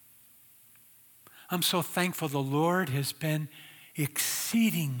 I'm so thankful the Lord has been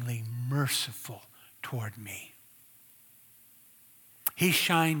exceedingly merciful toward me. He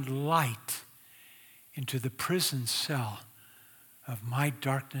shined light into the prison cell of my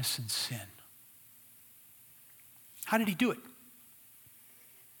darkness and sin. How did he do it?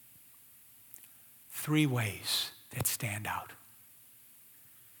 3 ways that stand out.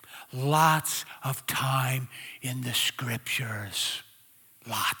 Lots of time in the scriptures.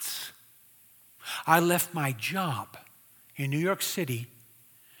 Lots. I left my job in New York City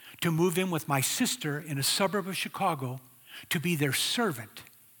to move in with my sister in a suburb of Chicago to be their servant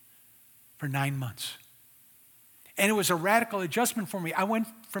for 9 months. And it was a radical adjustment for me. I went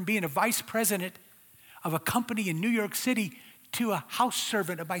from being a vice president of a company in New York City to a house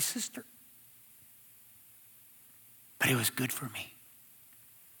servant of my sister. But it was good for me.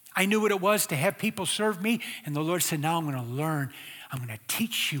 I knew what it was to have people serve me, and the Lord said, now I'm going to learn. I'm going to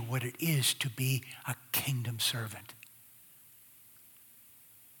teach you what it is to be a kingdom servant.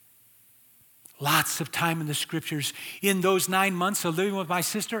 Lots of time in the scriptures. In those 9 months of living with my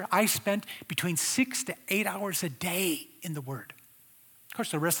sister, I spent between 6 to 8 hours a day in the Word. Of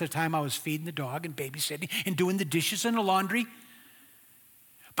course, the rest of the time I was feeding the dog and babysitting and doing the dishes and the laundry.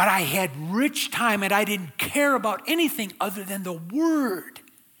 But I had rich time, and I didn't care about anything other than the Word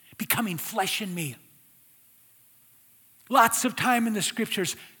becoming flesh in me. Lots of time in the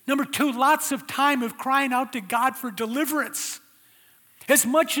scriptures. Number 2, lots of time of crying out to God for deliverance. As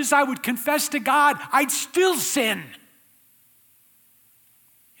much as I would confess to God, I'd still sin.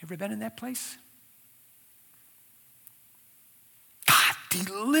 Ever been in that place? God,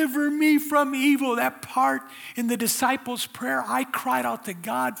 deliver me from evil. That part in the disciples' prayer, I cried out to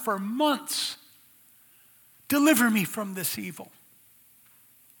God for months. Deliver me from this evil.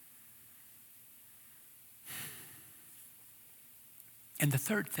 And the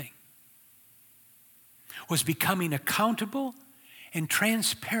third thing was becoming accountable and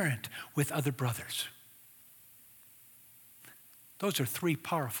transparent with other brothers. Those are 3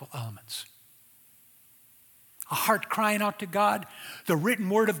 powerful elements. A heart crying out to God, the written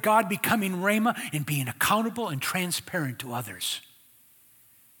word of God becoming rhema, and being accountable and transparent to others.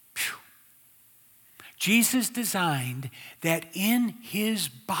 Phew. Jesus designed that in his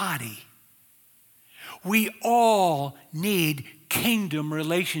body We all need kingdom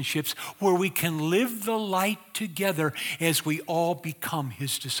relationships where we can live the light together as we all become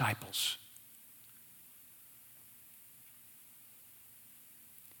his disciples.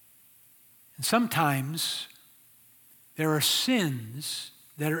 And sometimes there are sins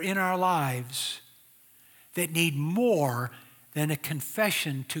that are in our lives that need more than a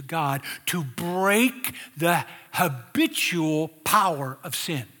confession to God to break the habitual power of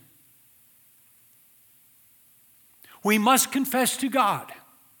sin. We must confess to God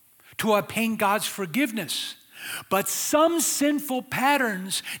to obtain God's forgiveness. But some sinful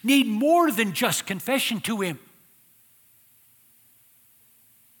patterns need more than just confession to him.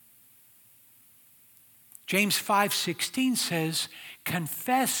 James 5:16 says,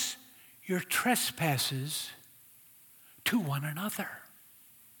 confess your trespasses to one another.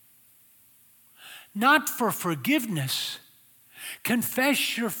 Not for forgiveness.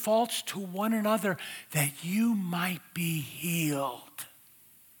 Confess your faults to one another that you might be healed.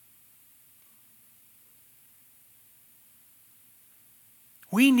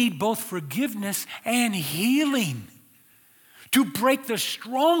 We need both forgiveness and healing to break the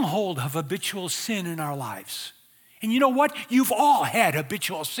stronghold of habitual sin in our lives. And you know what? You've all had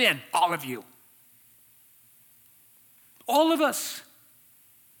habitual sin, all of you. All of us.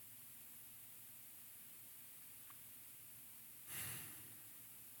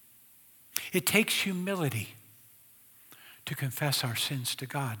 It takes humility to confess our sins to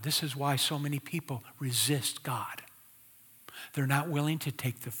God. This is why so many people resist God. They're not willing to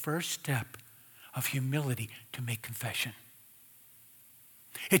take the first step of humility to make confession.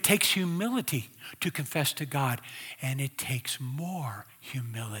 It takes humility to confess to God, and it takes more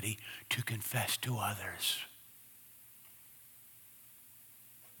humility to confess to others.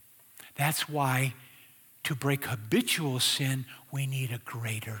 That's why to break habitual sin, we need a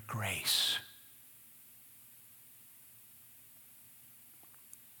greater grace.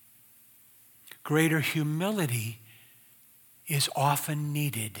 Greater humility is often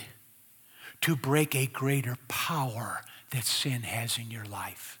needed to break a greater power that sin has in your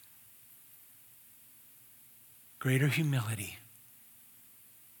life. Greater humility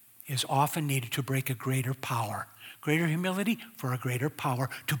is often needed to break a greater power. Greater humility for a greater power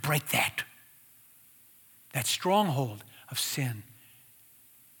to break that stronghold of sin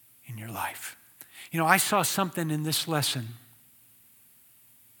in your life. You know, I saw something in this lesson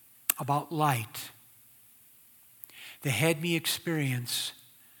about light that had me experience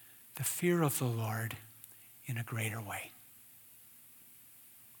the fear of the Lord in a greater way.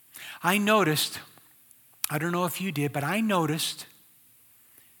 I noticed, I don't know if you did, but I noticed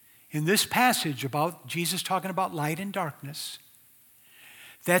in this passage about Jesus talking about light and darkness,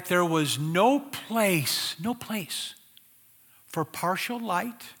 that there was no place for partial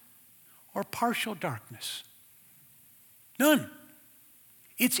light or partial darkness. None.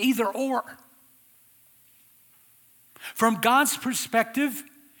 It's either or. From God's perspective,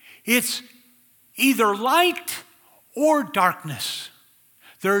 it's either light or darkness.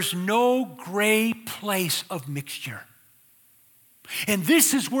 There's no gray place of mixture. And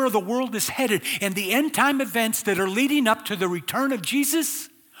this is where the world is headed. And the end time events that are leading up to the return of Jesus,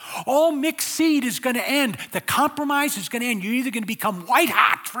 all mixed seed is going to end. The compromise is going to end. You're either going to become white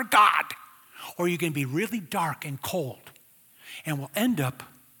hot for God, or you're going to be really dark and cold. And will end up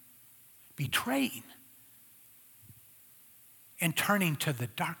betraying and turning to the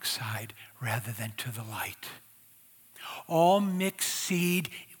dark side rather than to the light. All mixed seed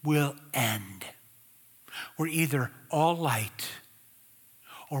will end. We're either all light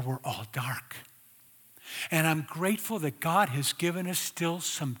or we're all dark. And I'm grateful that God has given us still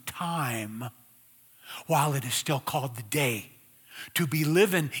some time while it is still called the day to be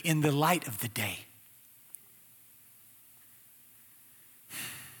living in the light of the day.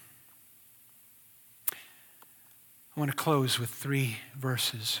 I want to close with 3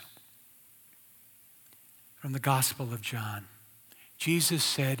 verses from the Gospel of John. Jesus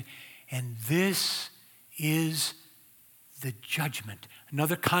said, and this is the judgment.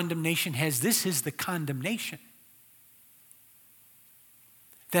 Another condemnation has, this is the condemnation.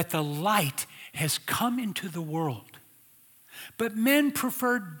 That the light has come into the world. But men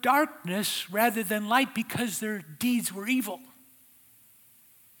preferred darkness rather than light because their deeds were evil.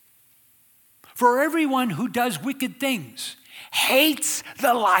 For everyone who does wicked things hates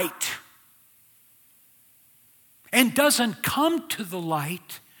the light and doesn't come to the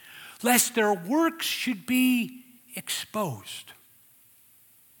light lest their works should be exposed.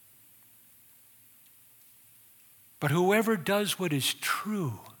 But whoever does what is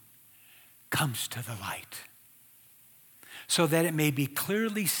true comes to the light, so that it may be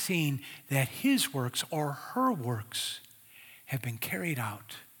clearly seen that his works or her works have been carried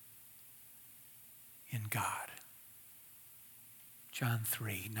out in God. John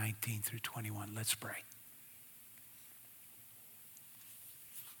 3:19 through 21. Let's pray.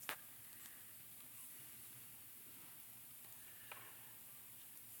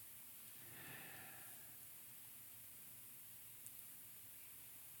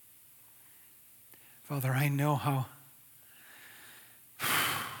 Father, I know how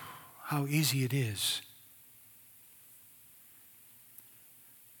easy it is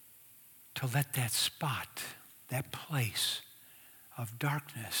to let that spot, that place of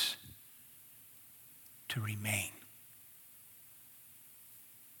darkness to remain.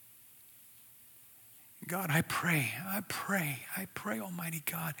 God, I pray, Almighty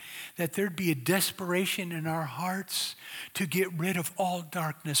God, that there'd be a desperation in our hearts to get rid of all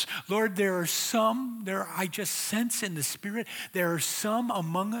darkness. Lord, I just sense in the Spirit, there are some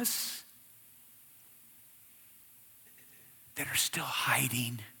among us that are still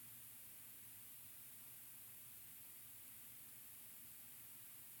hiding.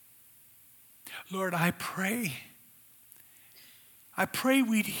 Lord, I pray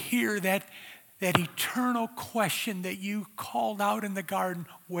we'd hear that eternal question that you called out in the garden,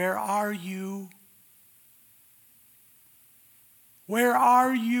 where are you? Where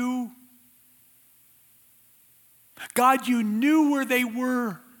are you? God, you knew where they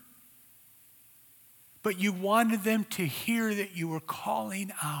were, but you wanted them to hear that you were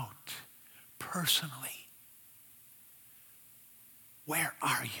calling out personally. Where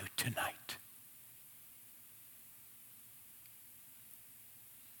are you tonight?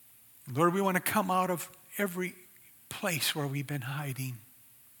 Lord, we want to come out of every place where we've been hiding.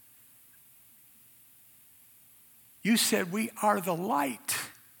 You said we are the light.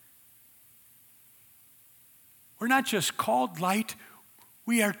 We're not just called light,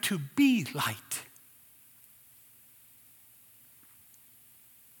 we are to be light.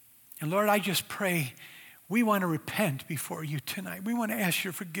 And Lord, I just pray, we want to repent before you tonight. We want to ask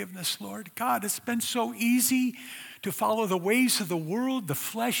your forgiveness, Lord. God, it's been so easy to follow the ways of the world, the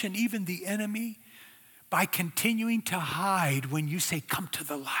flesh, and even the enemy by continuing to hide when you say, come to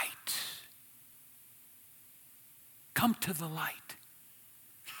the light. Come to the light.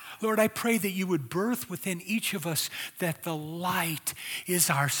 Lord, I pray that you would birth within each of us that the light is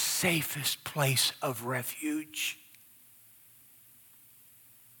our safest place of refuge.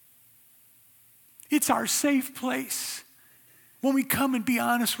 It's our safe place when we come and be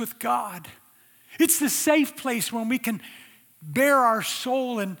honest with God. It's the safe place when we can bare our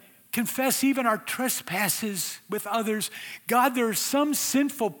soul and confess even our trespasses with others. God, there are some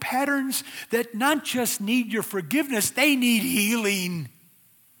sinful patterns that not just need your forgiveness, they need healing.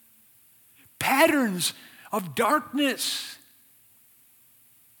 Patterns of darkness.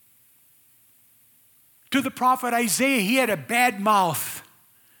 To the prophet Isaiah, he had a bad mouth.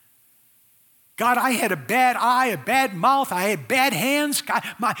 God, I had a bad eye, a bad mouth, I had bad hands. God,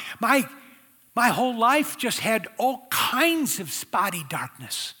 my whole life just had all kinds of spotty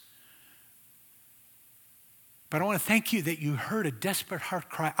darkness. But I want to thank you that you heard a desperate heart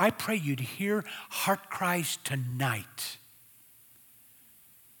cry. I pray you to hear heart cries tonight.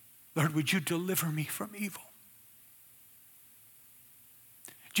 Lord, would you deliver me from evil?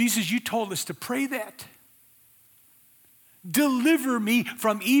 Jesus, you told us to pray that. Deliver me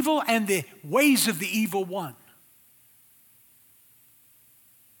from evil and the ways of the evil one.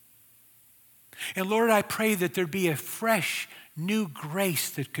 And Lord, I pray that there be a fresh, new grace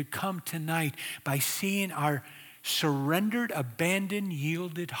that could come tonight by seeing our surrendered, abandoned,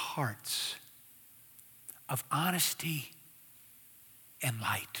 yielded hearts of honesty and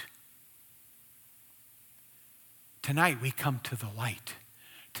light. Tonight we come to the light.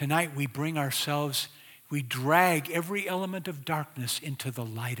 Tonight we bring ourselves, we drag every element of darkness into the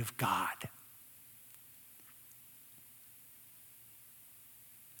light of God.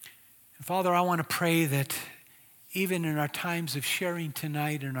 And Father, I want to pray that even in our times of sharing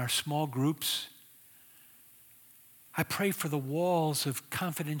tonight in our small groups, I pray for the walls of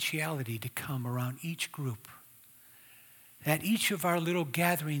confidentiality to come around each group, that each of our little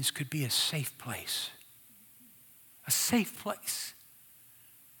gatherings could be a safe place. A safe place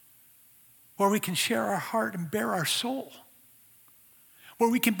where we can share our heart and bare our soul, where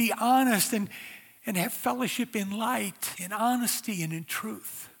we can be honest and have fellowship in light, in honesty, and in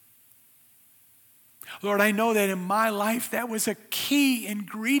truth. Lord, I know that in my life that was a key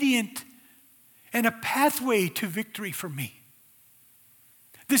ingredient and a pathway to victory for me.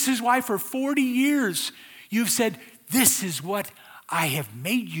 This is why for 40 years you've said, this is what I have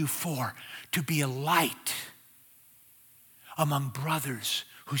made you for, to be a light, among brothers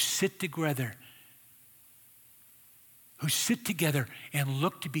who sit together and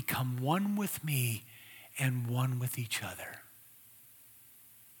look to become one with me and one with each other.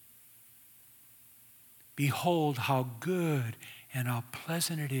 Behold how good and how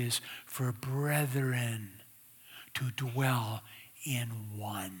pleasant it is for brethren to dwell in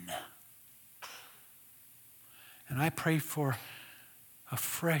one. And I pray for a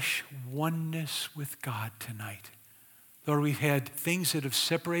fresh oneness with God tonight. Lord, we've had things that have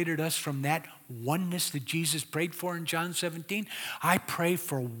separated us from that oneness that Jesus prayed for in John 17. I pray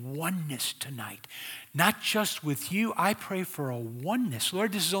for oneness tonight. Not just with you, I pray for a oneness.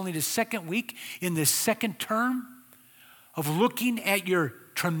 Lord, this is only the second week in this second term of looking at your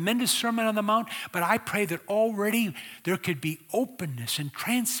tremendous Sermon on the Mount, but I pray that already there could be openness and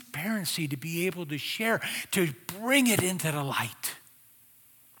transparency to be able to share, to bring it into the light.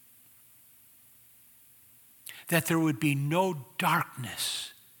 That there would be no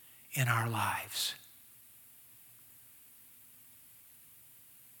darkness in our lives.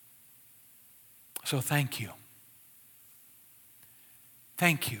 So thank you.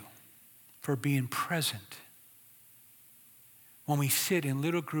 Thank you for being present when we sit in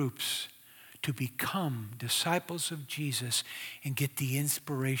little groups to become disciples of Jesus and get the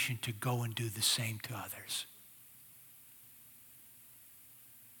inspiration to go and do the same to others.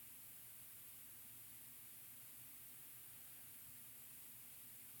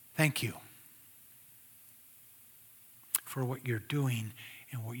 Thank you for what you're doing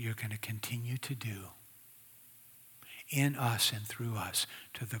and what you're going to continue to do in us and through us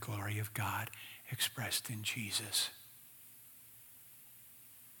to the glory of God expressed in Jesus.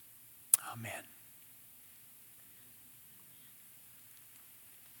 Amen.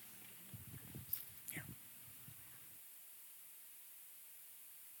 Here.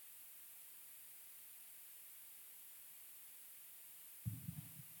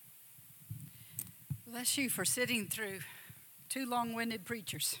 Bless you for sitting through two long-winded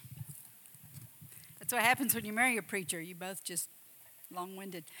preachers. That's what happens when you marry a preacher. You both just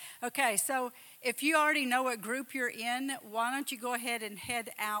long-winded. Okay, so if you already know what group you're in, why don't you go ahead and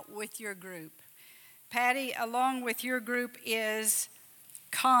head out with your group? Patty, along with your group is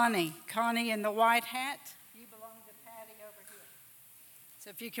Connie. Connie in the white hat. You belong to Patty over here. So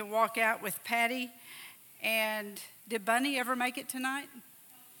if you can walk out with Patty. And did Bunny ever make it tonight?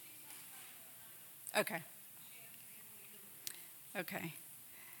 Okay. Okay.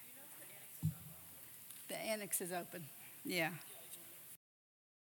 The annex is open. Yeah.